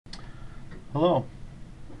Hello,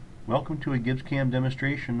 welcome to a GibbsCAM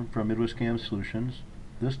demonstration from GibbsCAM Solutions.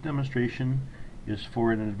 This demonstration is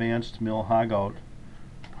for an advanced mill hogout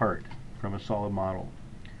part from a solid model.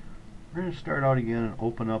 We're going to start out again and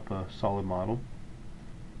open up a solid model.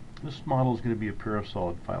 This model is going to be a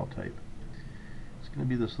parasolid file type. It's going to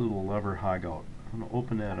be this little lever hogout. I'm going to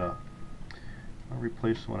open that up. I'll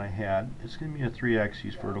replace the one I had. It's going to be a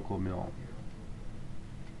 3-axis vertical mill.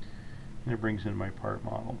 And it brings in my part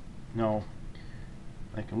model. Now,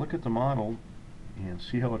 I can look at the model and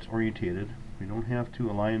see how it's orientated. We don't have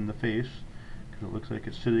to align the face because it looks like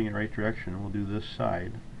it's sitting in the right direction. We'll do this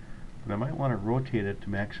side. But I might want to rotate it to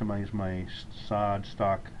maximize my sod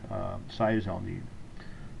stock size I'll need.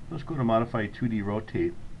 Let's go to Modify 2D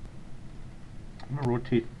Rotate. I'm going to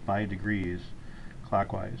rotate 5 degrees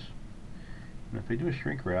clockwise. And if I do a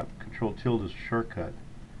shrink wrap, Control tilde is a shortcut.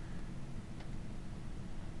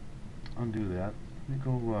 Undo that. Let me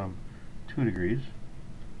go 2 degrees.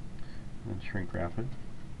 And then shrink wrap it.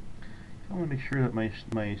 I want to make sure that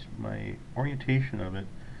my orientation of it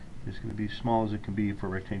is going to be small as it can be for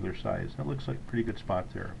rectangular size. That looks like a pretty good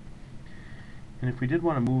spot there. And if we did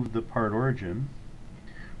want to move the part origin,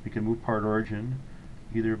 we can move part origin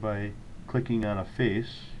either by clicking on a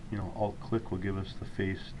face, Alt click will give us the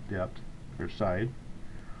face depth or side,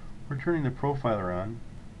 or turning the profiler on.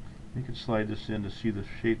 You can slide this in to see the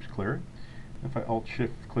shapes clear. If I Alt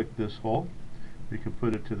Shift click this hole, we can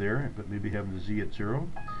put it to there, but maybe having the Z at 0.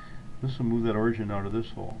 This will move that origin out of this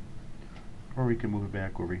hole. Or we can move it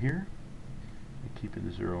back over here and keep it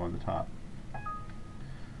to 0 on the top.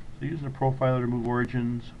 So using a profiler to move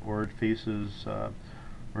origins or faces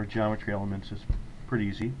or geometry elements is pretty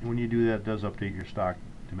easy. And when you do that, it does update your stock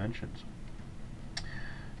dimensions.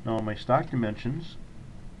 Now my stock dimensions,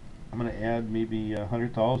 I'm going to add maybe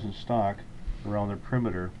 100,000 stock around the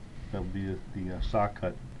perimeter. That will be the saw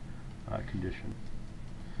cut condition.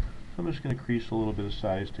 So I'm just going to increase a little bit of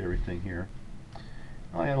size to everything here.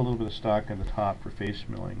 I'll add a little bit of stock on the top for face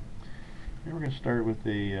milling. And we're going to start with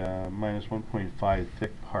a minus 1.5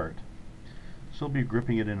 thick part. So we'll be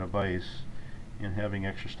gripping it in a vise and having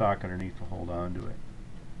extra stock underneath to hold on to it.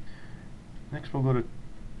 Next we'll go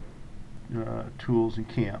to Tools and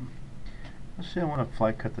Cam. Let's say I want to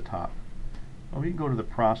fly cut the top. Well, we can go to the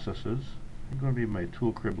Processes. I'm going to be in my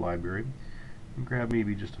tool crib library and grab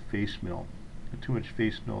maybe just a face mill, a 2-inch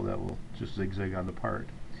face mill that will just zigzag on the part.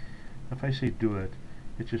 If I say do it,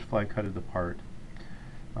 it just fly cutted the part.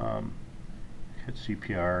 Hit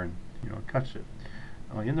CPR and it cuts it.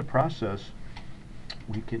 In the process,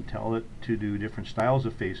 we can tell it to do different styles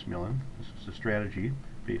of face milling. This is the strategy,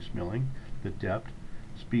 face milling, the depth,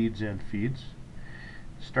 speeds and feeds.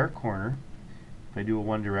 Start corner, if I do a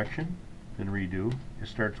one direction, then redo, it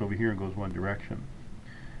starts over here and goes one direction.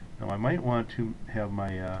 Now I might want to have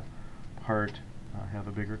my part have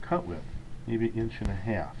a bigger cut width, maybe 1.5 inches,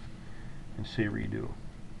 and say redo.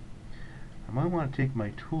 I might want to take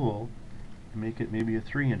my tool and make it maybe a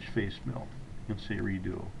 3-inch face mill and say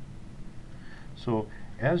redo. So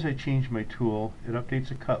as I change my tool, it updates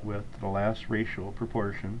the cut width to the last ratio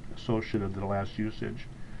proportion associated to the last usage.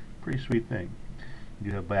 Pretty sweet thing.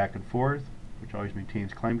 You do have back and forth, which always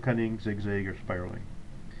maintains climb cutting, zigzag, or spiraling,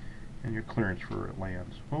 and your clearance for where it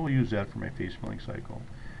lands. Well, we'll use that for my face milling cycle.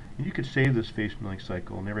 And you could save this face milling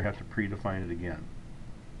cycle and never have to predefine it again.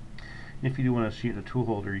 If you do want to see it in a tool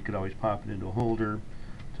holder, you could always pop it into a holder,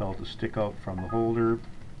 tell it to stick out from the holder,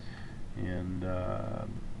 and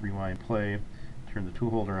rewind play, turn the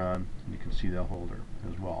tool holder on, and you can see that holder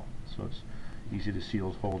as well. So it's easy to see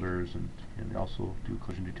those holders and also do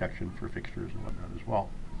collision detection for fixtures and whatnot as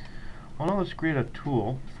well. Well, now let's create a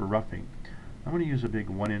tool for roughing. I'm going to use a big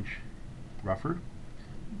 1-inch rougher,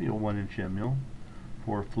 maybe a 1-inch end mill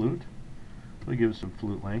for flute. It'll give us some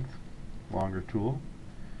flute length, longer tool,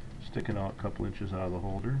 sticking out a couple inches out of the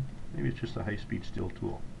holder. Maybe it's just a high-speed steel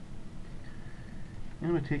tool. And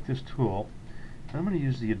I'm going to take this tool and I'm going to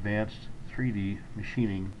use the advanced 3D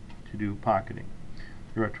machining to do pocketing.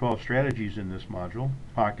 There are 12 strategies in this module.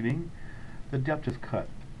 Pocketing, the depth of cut.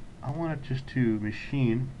 I want it just to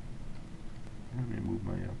machine. Let me move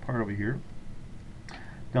my part over here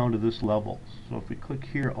down to this level. So if we click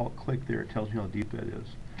here, Alt click there, it tells me how deep that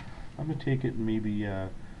is. I'm going to take it maybe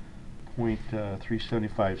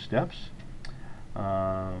 0.375 steps,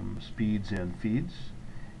 speeds and feeds,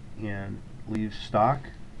 and leave stock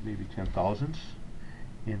maybe 10 thousandths.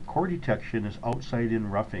 And core detection is outside in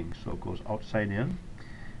roughing, so it goes outside in,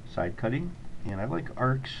 side cutting, and I like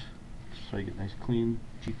arcs so I get nice clean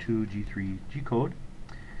G2, G3, G code.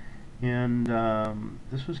 And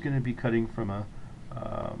this was going to be cutting from a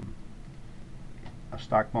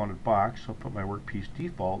stock mounted box. I'll put my workpiece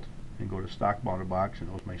default and go to stock bounded box,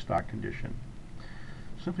 and knows my stock condition.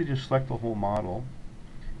 Simply just select the whole model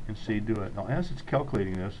and say do it. Now as it's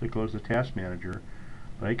calculating this, it goes to Task Manager,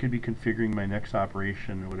 but I could be configuring my next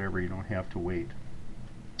operation or whatever. You don't have to wait.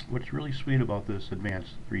 What's really sweet about this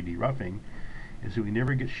advanced 3D roughing is that we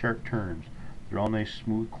never get sharp turns. They're all nice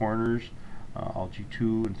smooth corners, all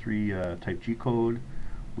G2 and 3 type G code.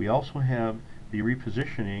 We also have the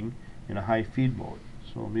repositioning in a high feed mode.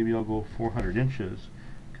 So maybe I'll go 400 inches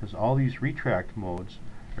because all these retract modes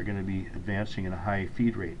are going to be advancing in a high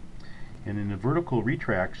feed rate. And in the vertical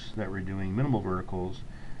retracts that we're doing, minimal verticals,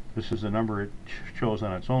 this is a number it shows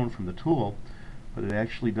on its own from the tool, but it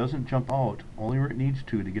actually doesn't jump out only where it needs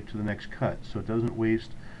to get to the next cut, so it doesn't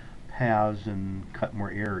waste paths and cut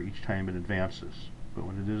more air each time it advances. But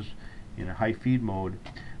when it is in a high feed mode,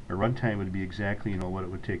 my runtime would be exactly what it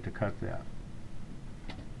would take to cut that.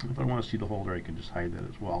 If I want to see the holder, I can just hide that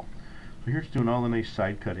as well. So here it's doing all the nice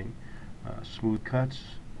side cutting, smooth cuts,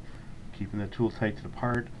 keeping the tool tight to the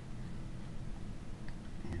part,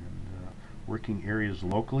 and working areas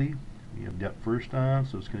locally. We have depth first on,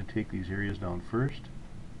 so it's going to take these areas down first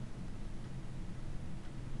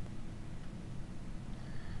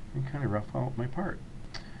and kind of rough out my part.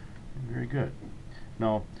 Very good.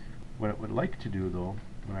 Now what I would like to do though,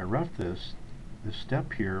 when I rough this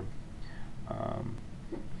step here,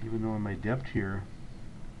 even though in my depth here,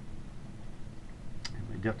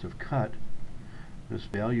 in my depth of cut, this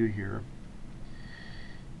value here,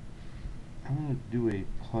 I'm going to do a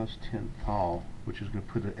plus 10 thou, which is going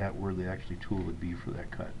to put it at where the actually tool would be for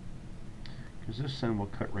that cut. Because this then will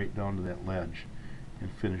cut right down to that ledge and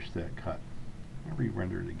finish that cut. I'll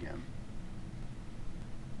re-render it again.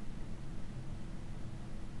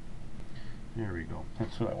 There we go.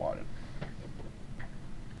 That's what I wanted.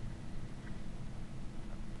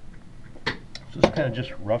 So this kind of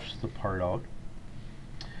just roughs the part out.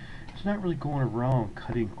 It's not really going around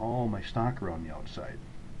cutting all my stock around the outside.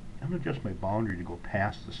 I'm going to adjust my boundary to go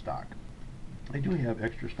past the stock. I do have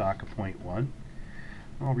extra stock of 0.1.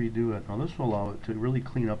 I'll redo it. Now this will allow it to really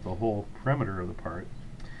clean up the whole perimeter of the part,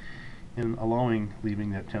 and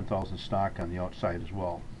leaving that 10,000 stock on the outside as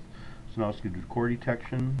well. So now it's going to do core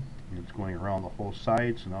detection, and it's going around the whole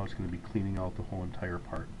side, so now it's going to be cleaning out the whole entire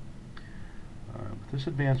part. With this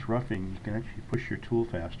advanced roughing, you can actually push your tool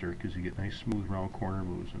faster because you get nice smooth round corner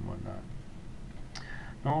moves and whatnot.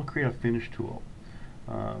 Now I'll create a finish tool.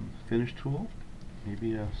 Finish tool,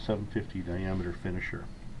 maybe a 750 diameter finisher.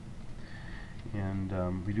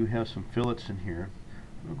 And we do have some fillets in here.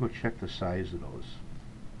 I'm going to go check the size of those.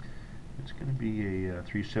 It's going to be a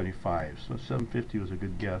 375, so 750 was a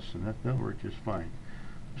good guess, and that'll work just fine.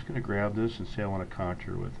 I'm just going to grab this and say I want to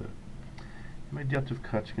contour with it. And my depth of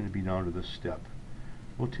cut's going to be down to this step.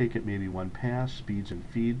 We'll take it maybe one pass, speeds and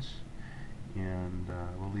feeds, and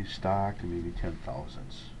we'll leave stock and maybe 10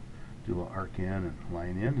 thousandths. Do a little arc in and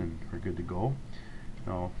line in, and we're good to go.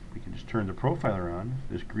 Now we can just turn the profiler on.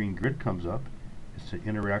 This green grid comes up. It's an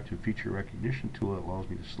interactive feature recognition tool that allows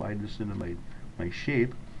me to slide this into my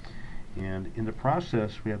shape. And in the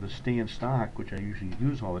process, we have the stay in stock, which I usually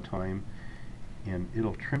use all the time, and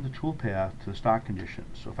it'll trim the tool path to the stock condition.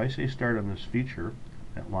 So if I say start on this feature,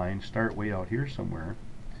 that line, start way out here somewhere,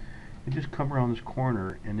 and just come around this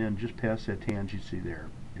corner and then just pass that tangency there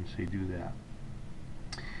and say do that.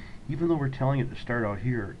 Even though we're telling it to start out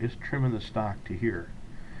here, it's trimming the stock to here,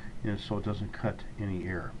 and so it doesn't cut any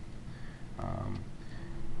air.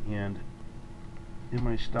 And in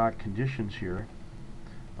my stock conditions here,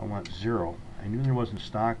 I want 0. I knew there wasn't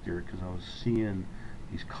stock there because I was seeing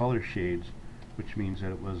these color shades, which means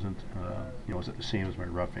that it wasn't, was it the same as my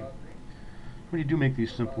roughing. When you do make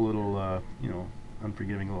these simple little,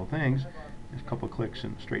 unforgiving little things, just a couple of clicks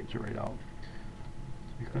and it straightens it right out.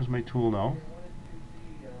 So here comes my tool now.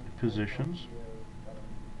 Positions.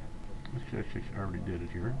 Actually, I already did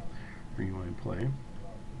it here. Rewind play. And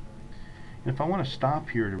if I want to stop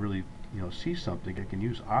here to really, see something, I can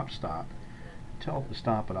use op stop. Tell it to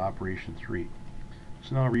stop at operation 3.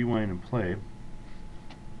 So now I'll rewind and play.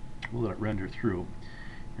 We'll let it render through,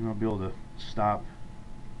 and I'll be able to stop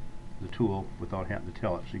the tool without having to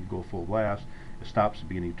tell it. So you can go full blast. It stops at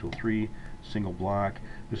beginning of tool 3, single block.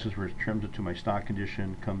 This is where it trims it to my stock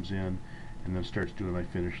condition, comes in, and then starts doing my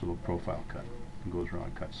finished little profile cut, and goes around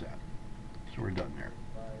and cuts that. So we're done there.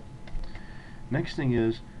 Next thing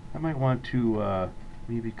is, I might want to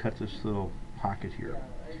maybe cut this little pocket here.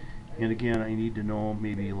 And again, I need to know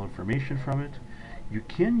maybe a little information from it. You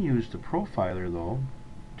can use the profiler though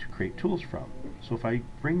to create tools from. So if I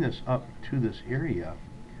bring this up to this area,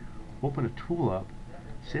 open a tool up,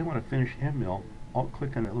 say I want to finish end mill, I'll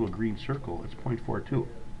click on that little green circle. It's 0.42.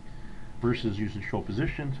 versus using show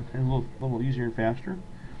position, so a little easier and faster.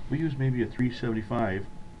 We use maybe a 375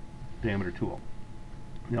 diameter tool.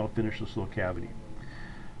 Now I'll finish this little cavity.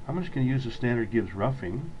 I'm just going to use the standard Gibbs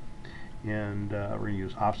roughing, and we're going to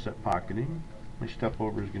use offset pocketing. My step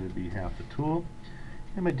over is going to be half the tool,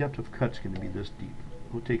 and my depth of cut is going to be this deep.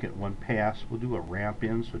 We'll take it one pass. We'll do a ramp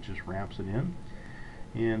in, so it just ramps it in,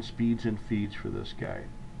 and speeds and feeds for this guy.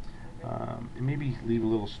 And maybe leave a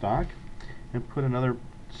little stock and put another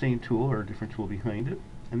same tool or a different tool behind it,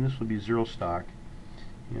 and this will be 0 stock,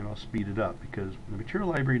 and I'll speed it up because the material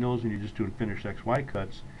library knows when you're just doing finished XY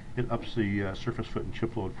cuts, it ups the surface foot and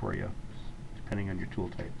chip load for you depending on your tool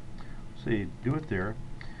type. So you do it there.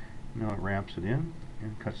 Now it ramps it in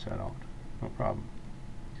and cuts that out. No problem.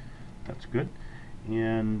 That's good.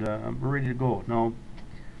 And we're ready to go. Now,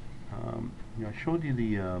 I showed you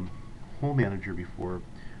the hole manager before,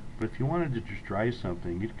 but if you wanted to just dry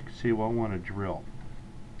something, you could say, well, I want to drill.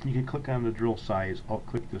 You can click on the drill size,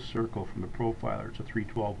 click this circle from the profiler. It's a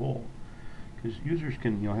 312 hole. Because users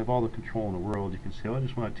can have all the control in the world. You can say, oh, I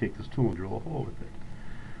just want to take this tool and drill a hole with it.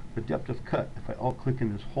 The depth of cut, if I alt-click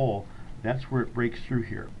in this hole, that's where it breaks through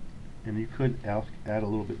here. And you could add a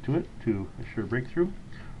little bit to it to assure breakthrough,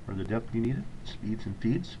 or the depth you need it, speeds and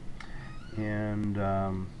feeds. And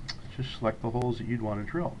just select the holes that you'd want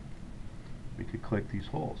to drill. We could click these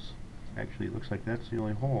holes. Actually, it looks like that's the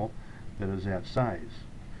only hole that is that size.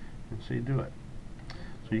 And say do it.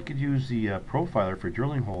 So you could use the profiler for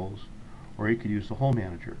drilling holes, or you could use the hole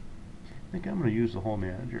manager. I think I'm going to use the hole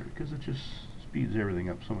manager because it just speeds everything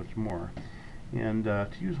up so much more. And to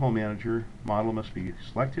use hole manager, model must be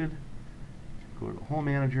selected. Go to the hole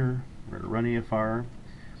manager, we're going to run AFR.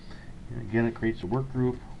 And again, it creates a work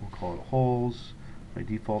group. We'll call it holes. My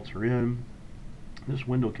defaults are in. This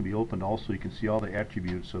window can be opened also. You can see all the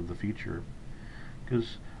attributes of the feature.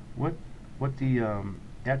 Because what the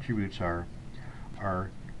attributes are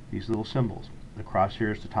these little symbols. The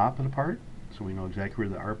crosshair is the top of the part, so we know exactly where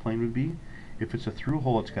the R plane would be. If it's a through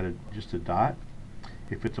hole, it's got just a dot.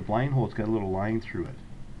 If it's a blind hole, it's got a little line through it.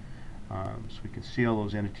 So we can see all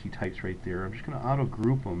those entity types right there. I'm just going to auto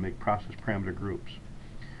group them, make process parameter groups.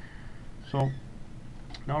 So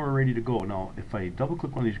now we're ready to go. Now if I double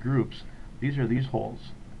click one of these groups, these are these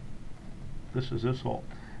holes. This is this hole.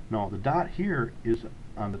 Now the dot here is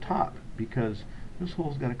on the top because this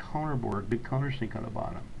hole's got a counterboard, big countersink on the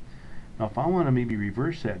bottom. Now if I want to maybe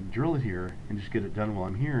reverse that and drill it here and just get it done while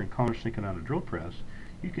I'm here and countersink it on a drill press,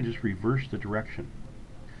 you can just reverse the direction.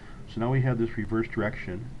 So now we have this reverse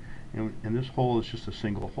direction, and this hole is just a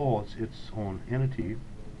single hole. It's its own entity.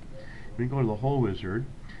 We can go to the hole wizard,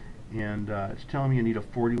 and it's telling me I need a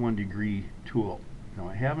 41-degree tool. Now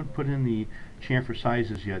I haven't put in the chamfer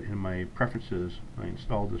sizes yet in my preferences. I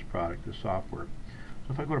installed this product, this software.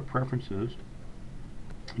 So if I go to preferences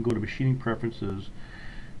and go to machining preferences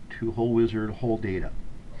to hole wizard, hole data,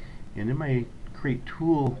 and in my create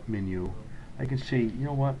tool menu I can say, you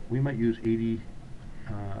know what, we might use 80.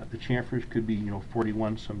 The chamfers could be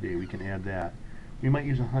 41 someday. We can add that. We might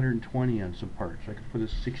use 120 on some parts. I could put a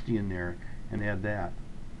 60 in there and add that.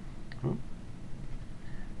 Oh.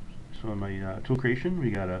 So in my tool creation,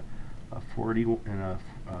 we got a 40 and a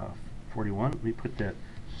 41. Let me put that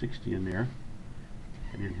 60 in there.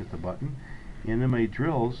 I didn't hit the button. And in my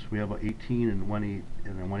drills, we have a 18 and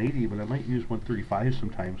 180, but I might use 135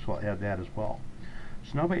 sometimes, so I'll add that as well.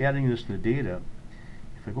 So now by adding this to the data,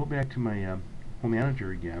 if I go back to my hole manager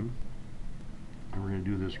again, and we're going to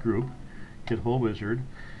do this group, hit hole wizard,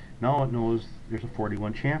 now it knows there's a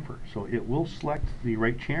 41 chamfer. So it will select the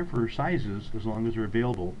right chamfer sizes as long as they're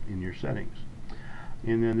available in your settings.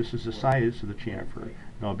 And then this is the size of the chamfer.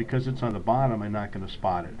 Now because it's on the bottom, I'm not going to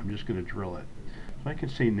spot it. I'm just going to drill it. So I can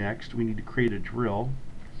say next, we need to create a drill,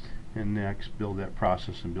 and next build that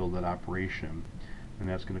process and build that operation. And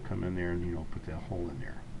that's going to come in there and put that hole in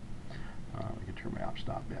there. I can turn my op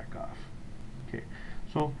stop back off. Okay,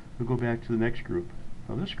 so we'll go back to the next group.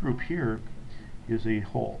 Now this group here is a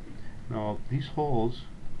hole. Now these holes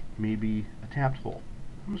may be a tapped hole.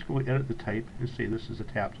 I'm just going to edit the type and say this is a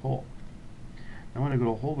tapped hole. Now when I go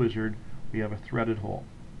to hole wizard, we have a threaded hole.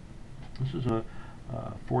 This is a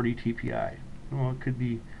 40 TPI. Well, it could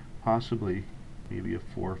be possibly maybe a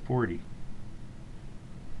 440.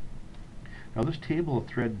 Now this table of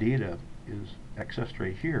thread data is accessed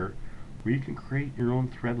right here, where you can create your own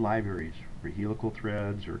thread libraries for helical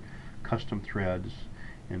threads or custom threads,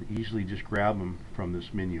 and easily just grab them from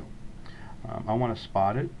this menu. I want to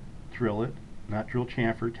spot it, drill it, not drill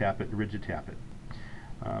chamfer, tap it, and rigid tap it.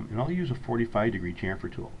 And I'll use a 45-degree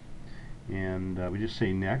chamfer tool. And we just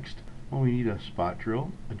say next. Well, we need a spot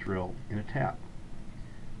drill, and a tap.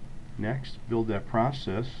 Next, build that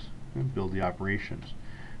process and build the operations.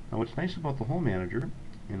 Now what's nice about the hole manager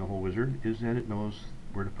in the hole wizard is that it knows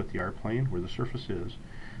where to put the R plane, where the surface is.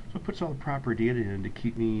 So it puts all the proper data in to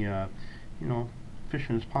keep me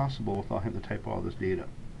efficient as possible without having to type all this data.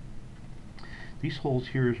 These holes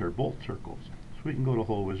here are bolt circles. So we can go to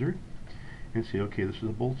hole wizard and say, okay, this is a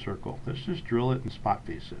bolt circle. Let's just drill it and spot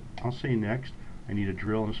face it. I'll say next, I need a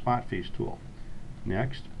drill and a spot face tool.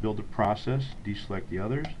 Next, build a process, deselect the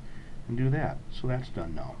others, and do that. So that's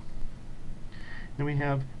done now. Then we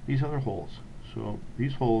have these other holes. So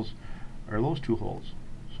these holes are those two holes.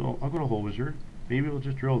 So I'll go to hole wizard. Maybe we'll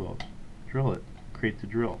just drill those. Drill it. Create the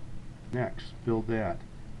drill. Next, build that.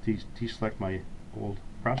 Deselect my old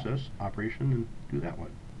process operation and do that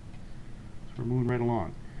one. So we're moving right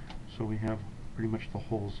along. So we have pretty much the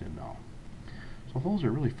holes in now. So holes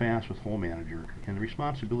are really fast with hole manager, and the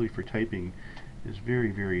responsibility for typing is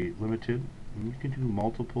very, very limited. And you can do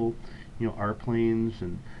multiple, R planes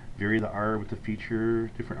and vary the R with the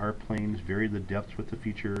feature, different R planes, vary the depths with the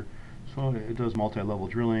feature. So it does multi-level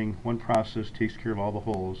drilling. One process takes care of all the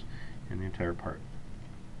holes in the entire part.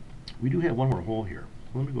 We do have one more hole here.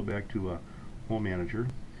 So let me go back to hole manager,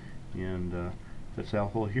 and that's that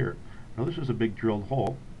hole here. Now this is a big drilled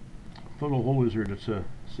hole. For the hole wizard, it's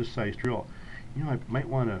this size drill. I might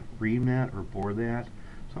want to ream that or bore that.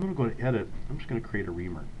 So I'm going to go to edit. I'm just going to create a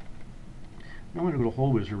reamer. Now I'm going to go to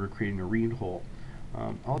hole wizard. We're creating a reamed hole.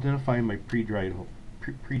 I'll identify my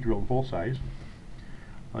pre-drilled hole size.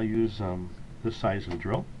 I'll use this size of a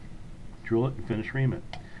drill. Drill it and finish ream it.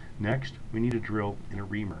 Next, we need a drill and a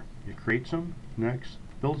reamer. It creates them. Next,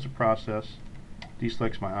 builds the process,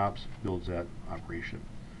 deselects my ops, builds that operation.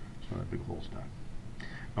 So that big hole's done.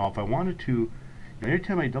 Now if I wanted to, every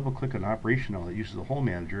time I double click an operation that uses the hole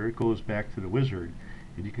manager, it goes back to the wizard,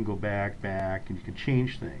 and you can go back, and you can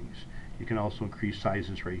change things. You can also increase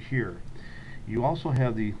sizes right here. You also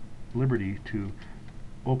have the liberty to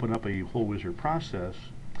open up a hole wizard process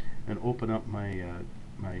and open up my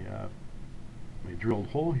my drilled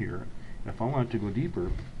hole here. And if I want it to go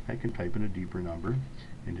deeper, I can type in a deeper number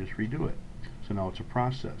and just redo it. So now it's a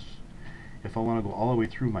process. If I want to go all the way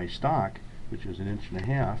through my stock, which is 1.5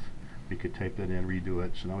 inches, we could type that in, redo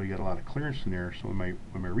it. So now we got a lot of clearance in there. So when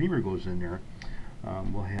my reamer goes in there,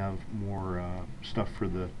 we'll have more stuff for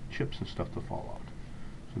the chips and stuff to fall out.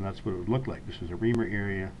 So that's what it would look like. This is a reamer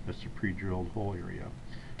area. That's the pre-drilled hole area.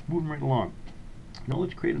 Moving right along. Now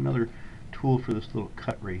let's create another tool for this little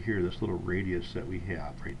cut right here, this little radius that we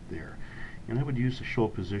have right there. And I would use the show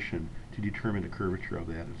position to determine the curvature of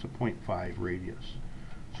that. It's a 0.5 radius.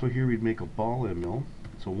 So here we'd make a ball end mill.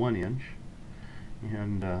 It's a 1 inch.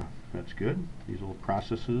 And that's good. These little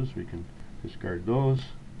processes, we can discard those.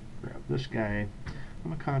 Grab this guy.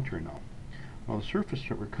 I'm a contour now. Well, the surface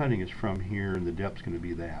that we're cutting is from here, and the depth's going to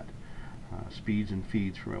be that. Speeds and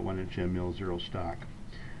feeds from a 1 inch end mill, 0 stock.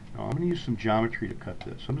 Now I'm going to use some geometry to cut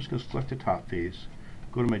this. So I'm just going to select the top face,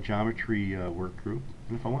 go to my geometry work group,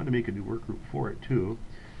 and if I wanted to make a new work group for it too,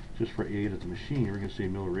 just for aid at the machine, we're going to say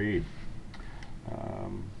mill aid.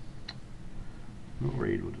 Mill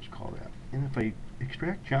aid, we'll just call that. And if I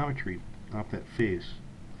extract geometry off that face,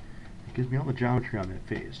 it gives me all the geometry on that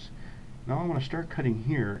face. Now I want to start cutting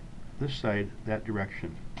here, this side, that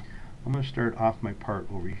direction. I'm going to start off my part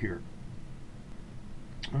over here.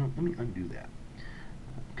 Let me undo that.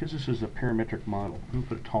 Because this is a parametric model, I'm going to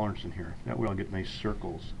put a tolerance in here. That way I'll get nice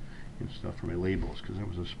circles and stuff for my labels, because there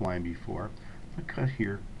was a spline before. I'm going to cut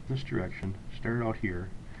here, this direction, start out here.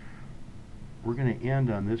 We're going to end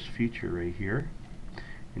on this feature right here,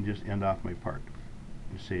 and just end off my part.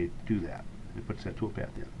 And say, do that. And it puts that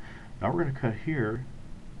toolpath in. Now we're going to cut here,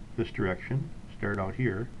 this direction, start out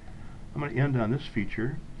here. I'm going to end on this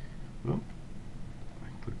feature. Oh,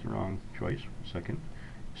 I clicked the wrong choice. 1 second.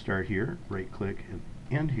 Start here, right click, and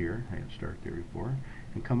end here. I had to start there before.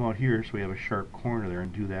 And come out here so we have a sharp corner there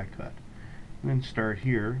and do that cut. And then start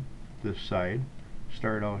here, this side,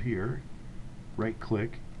 start out here, right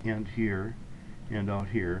click, end here, end out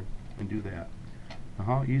here, and do that. Now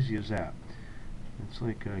how easy is that? It's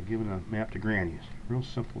like giving a map to Granny. It's real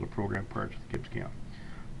simple to program parts with GibbsCAM.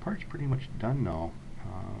 Part's pretty much done now.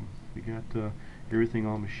 We got everything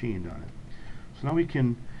all machined on it. So now we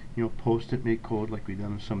can post it, make code like we've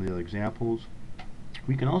done in some of the other examples.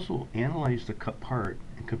 We can also analyze the cut part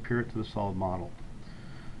and compare it to the solid model.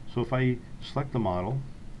 So if I select the model,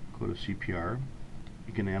 go to CPR,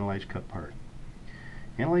 you can analyze cut part.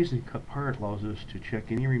 Analyzing cut part allows us to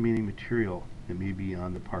check any remaining material that may be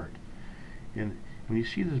on the part. And when you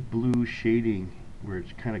see this blue shading where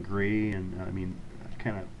it's kind of gray and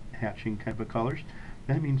kind of hatching type of colors,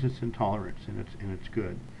 that means it's in tolerance and it's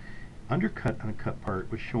good. Undercut on a cut part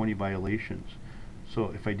would show any violations.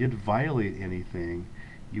 So if I did violate anything,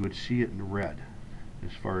 you would see it in red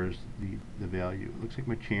as far as the value. It looks like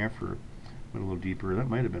my chamfer went a little deeper. That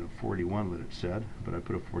might have been a 41 that it said, but I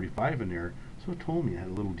put a 45 in there, so it told me I had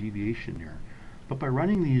a little deviation there. But by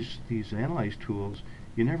running these analyze tools,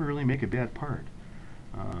 you never really make a bad part.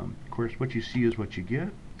 Of course, what you see is what you get,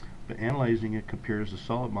 but analyzing it compares the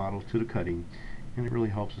solid model to the cutting, and it really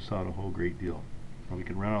helps us out a whole great deal. And we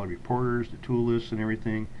can run all the reporters, the tool lists, and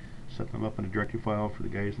everything, set them up in a directory file for the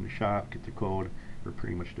guys in the shop, get the code. We're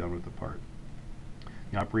pretty much done with the part.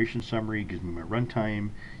 The operation summary gives me my runtime.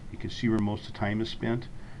 You can see where most of the time is spent.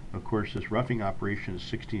 Of course, this roughing operation is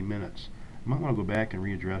 16 minutes. I might want to go back and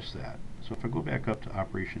readdress that. So if I go back up to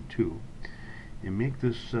operation 2 and make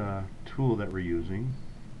this tool that we're using,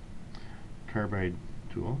 carbide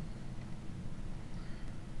tool,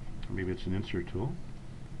 or maybe it's an insert tool,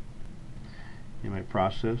 in my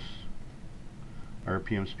process,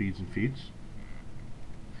 RPM, speeds, and feeds,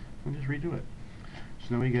 and just redo it.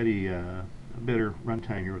 So now we got a better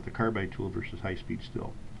runtime here with the carbide tool versus high speed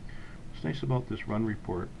still. What's nice about this run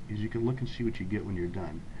report is you can look and see what you get when you're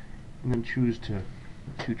done, and then choose to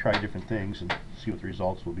try different things and see what the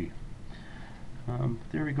results will be.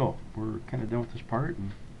 There we go. We're kind of done with this part,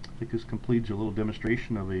 and I think this completes a little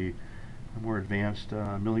demonstration of a more advanced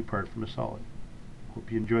milling part from a solid.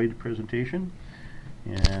 Hope you enjoyed the presentation,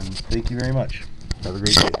 and thank you very much. Have a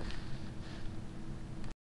great day.